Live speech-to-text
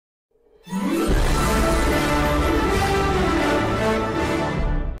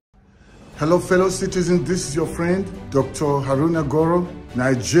Hello, fellow citizens. This is your friend, Dr. Haruna Goro.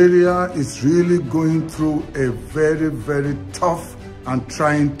 Nigeria is really going through a very, very tough and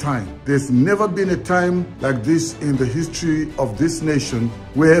trying time. There's never been a time like this in the history of this nation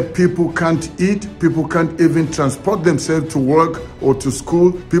where people can't eat, people can't even transport themselves to work or to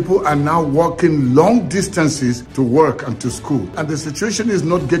school. People are now walking long distances to work and to school. And the situation is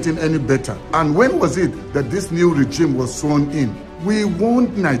not getting any better. And when was it that this new regime was sworn in? We warned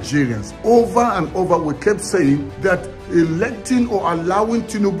Nigerians over and over. We kept saying that electing or allowing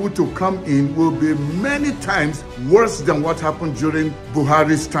Tinubu to come in will be many times worse than what happened during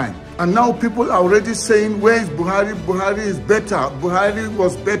Buhari's time. And now people are already saying, where is Buhari? Buhari is better. Buhari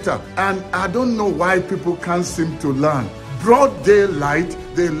was better. And I don't know why people can't seem to learn. Broad daylight,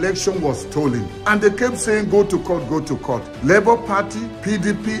 the election was stolen. And they kept saying, go to court, go to court. Labour Party,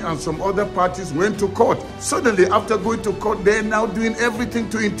 PDP, and some other parties went to court. Suddenly, after going to court, they're now doing everything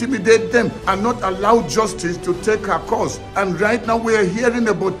to intimidate them and not allow justice to take her course. And right now, we are hearing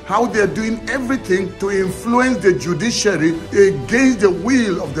about how they're doing everything to influence the judiciary against the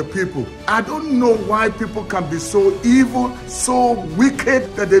will of the people. I don't know why people can be so evil, so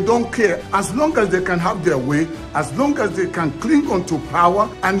wicked that they don't care. As long as they can have their way, as long as they can cling onto power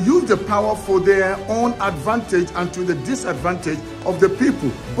and use the power for their own advantage and to the disadvantage of the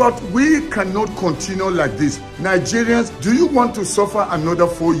people. But we cannot continue like this. Nigerians, do you want to suffer another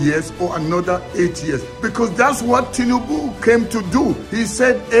 4 years or another 8 years? Because that's what Tinubu came to do. He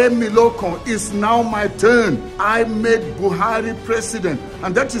said, Milokon, it's now my turn. I made Buhari president.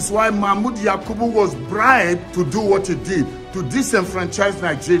 And that is why Mahmoud Yakubu was bribed to do what he did, to disenfranchise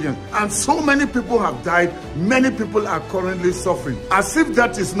Nigerians. And so many people have died. Many people are currently suffering. As if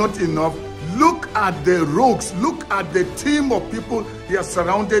that is not enough, look at the rogues, look at the team of people he has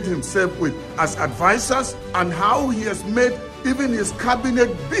surrounded himself with as advisors and how he has made even his cabinet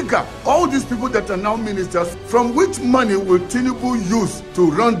bigger. All these people that are now ministers, from which money will Tinubu use to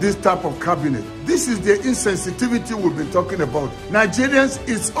run this type of cabinet? This is the insensitivity we've been talking about. Nigerians,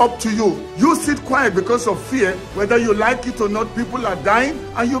 it's up to you. You sit quiet because of fear. Whether you like it or not, people are dying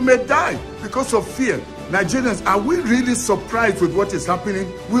and you may die because of fear. Nigerians, are we really surprised with what is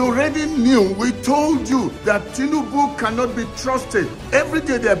happening? We already knew, we told you that Tinubu cannot be trusted. Every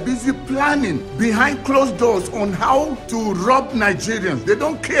day they're busy planning behind closed doors on how to rob Nigerians. They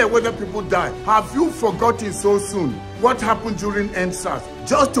don't care whether people die. Have you forgotten so soon what happened during NSAS?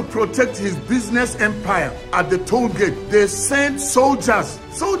 Just to protect his business empire at the toll gate, they sent soldiers.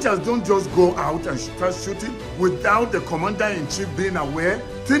 Soldiers don't just go out and start shooting without the commander-in-chief being aware.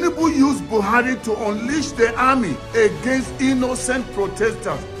 Tinubu used Buhari to unleash the army against innocent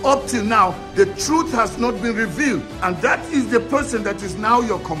protesters. Up till now, the truth has not been revealed. And that is the person that is now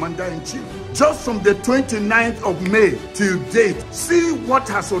your commander-in-chief. Just from the 29th of May till date, see what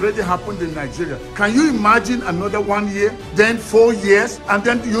has already happened in Nigeria. Can you imagine another 1 year, then 4 years, and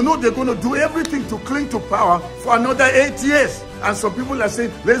then you know they're going to do everything to cling to power for another 8 years? And some people are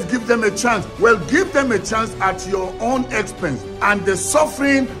saying, let's give them a chance. Well, give them a chance at your own expense. And the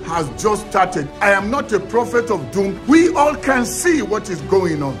suffering has just started. I am not a prophet of doom. We all can see what is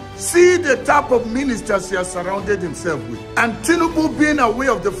going on. See the type of ministers he has surrounded himself with. And Tinubu being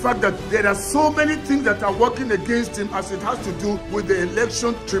aware of the fact that there are so many things that are working against him as it has to do with the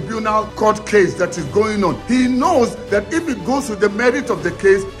election tribunal court case that is going on. He knows that if it goes to the merit of the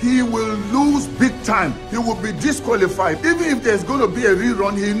case, he will lose big time. He will be disqualified. Even if there's going to be a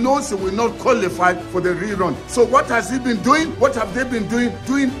rerun, he knows he will not qualify for the rerun. So what has he been doing? What have they been doing?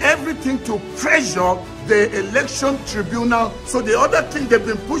 Doing everything to pressure the election tribunal. So the other thing they've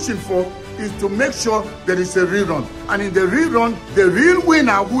been pushing for is to make sure there is a rerun. And in the rerun, the real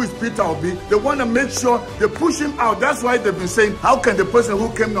winner, who is Peter Obi, they want to make sure they push him out. That's why they've been saying, how can the person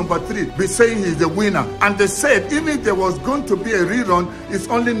who came number 3 be saying he's the winner? And they said, even if there was going to be a rerun, it's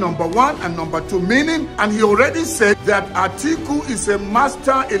only number 1 and number 2, meaning, and he already said that Atiku is a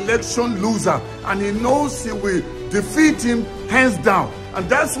master election loser, and he knows he will defeat him hands down. And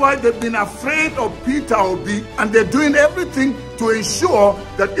that's why they've been afraid of Peter Obi, and they're doing everything to ensure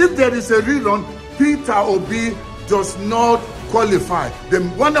that if there is a rerun, Peter Obi does not qualify. They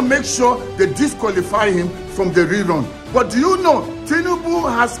want to make sure they disqualify him from the rerun. But do you know,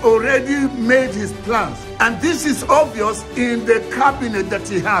 Tinubu has already made his plans. And this is obvious in the cabinet that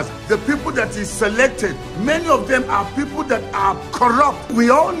he has. The people that he selected, many of them are people that are corrupt. We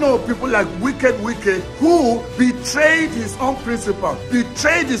all know people like Wicked who betrayed his own principle,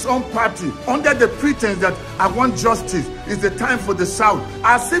 betrayed his own party under the pretense that I want justice. It's the time for the South.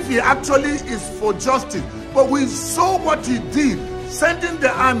 As if he actually is for justice. But we saw what he did, sending the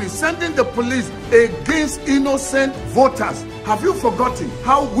army, sending the police against innocent voters. Have you forgotten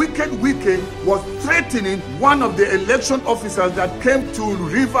how wicked Wike was threatening one of the election officers that came to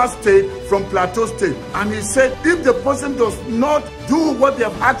Rivers State from Plateau State? And he said, if the person does not do what they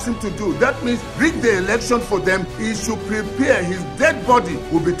have asked him to do, that means rig the election for them, he should prepare. His dead body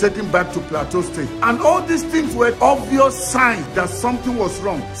will be taken back to Plateau State. And all these things were obvious signs that something was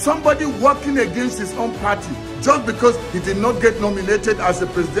wrong. Somebody working against his own party just because he did not get nominated as a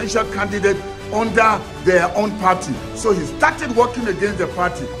presidential candidate under their own party. So he started working against the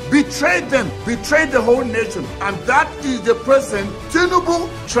party, betrayed them, betrayed the whole nation. And that is the person Tinubu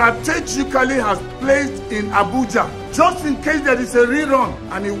strategically has placed in Abuja, just in case there is a rerun.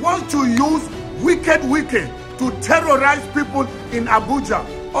 And he wants to use wicked Wike to terrorize people in Abuja.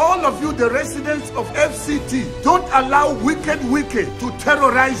 All of you, the residents of FCT, don't allow wicked Wike to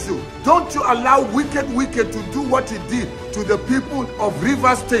terrorize you. Don't you allow wicked Wike to do what he did to the people of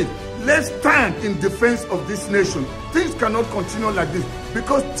Rivers State. Let's stand in defense of this nation. Things cannot continue like this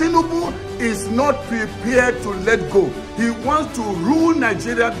because Tinubu is not prepared to let go. He wants to rule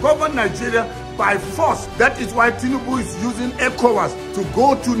Nigeria, govern Nigeria by force. That is why Tinubu is using ECOWAS to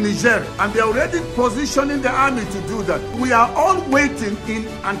go to Niger. And they're already positioning the army to do that. We are all waiting in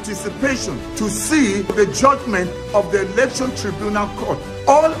anticipation to see the judgment of the Election Tribunal Court.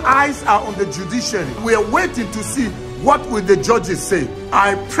 All eyes are on the judiciary. We are waiting to see what will the judges say.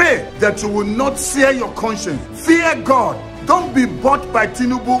 I pray that you will not sear your conscience. Fear God. Don't be bought by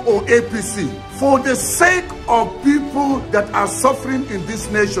Tinubu or APC. For the sake of people that are suffering in this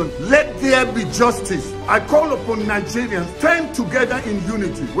nation, let there be justice. I call upon Nigerians, stand together in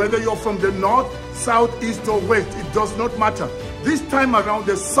unity. Whether you're from the north, south, east or west, it does not matter. This time around,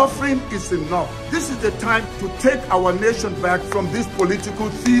 the suffering is enough. This is the time to take our nation back from these political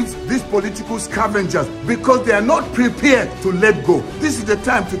thieves, these political scavengers, because they are not prepared to let go. This is the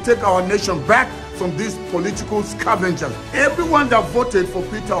time to take our nation back from these political scavengers. Everyone that voted for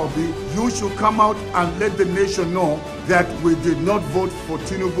Peter Obi, you should come out and let the nation know that we did not vote for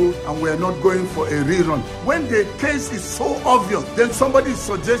Tinubu and we are not going for a rerun. When the case is so obvious, then somebody is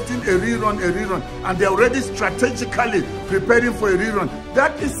suggesting a rerun, and they're already strategically preparing for a rerun.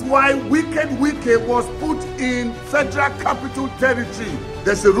 That is why wicked Wike was put in Federal Capital Territory.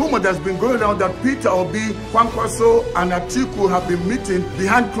 There's a rumor that's been going around that Peter Obi, Kwankwaso, and Atiku have been meeting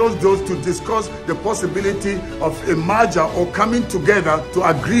behind closed doors to discuss the possibility of a merger or coming together to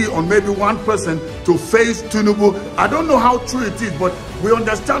agree on maybe one person to face Tinubu. I don't know how true it is, but we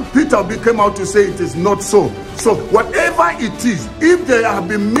understand Peter Obi came out to say it is not so. So whatever it is, if they have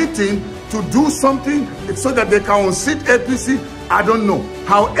been meeting to do something so that they can unseat APC, I don't know.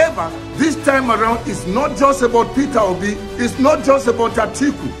 However, this time around, it's not just about Peter Obi, it's not just about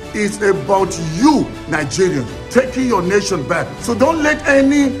Atiku, it's about you, Nigerians, taking your nation back. So don't let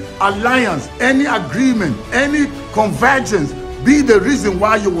any alliance, any agreement, any convergence be the reason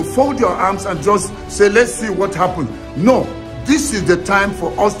why you will fold your arms and just say, let's see what happens. No, this is the time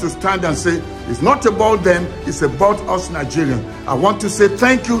for us to stand and say, it's not about them, it's about us Nigerians. I want to say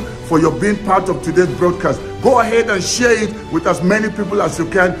thank you for your being part of today's broadcast. Go ahead and share it with as many people as you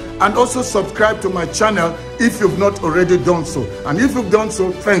can, and also subscribe to my channel if you've not already done so. And if you've done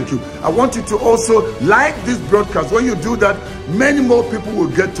so, thank you. I want you to also like this broadcast. When you do that, many more people will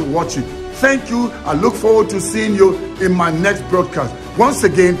get to watch it. Thank you. I look forward to seeing you in my next broadcast. Once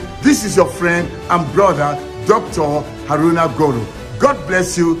again, this is your friend and brother, Dr. Haruna Goro. God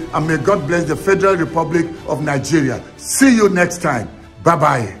bless you, and may God bless the Federal Republic of Nigeria. See you next time.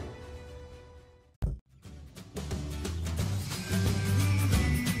 Bye-bye.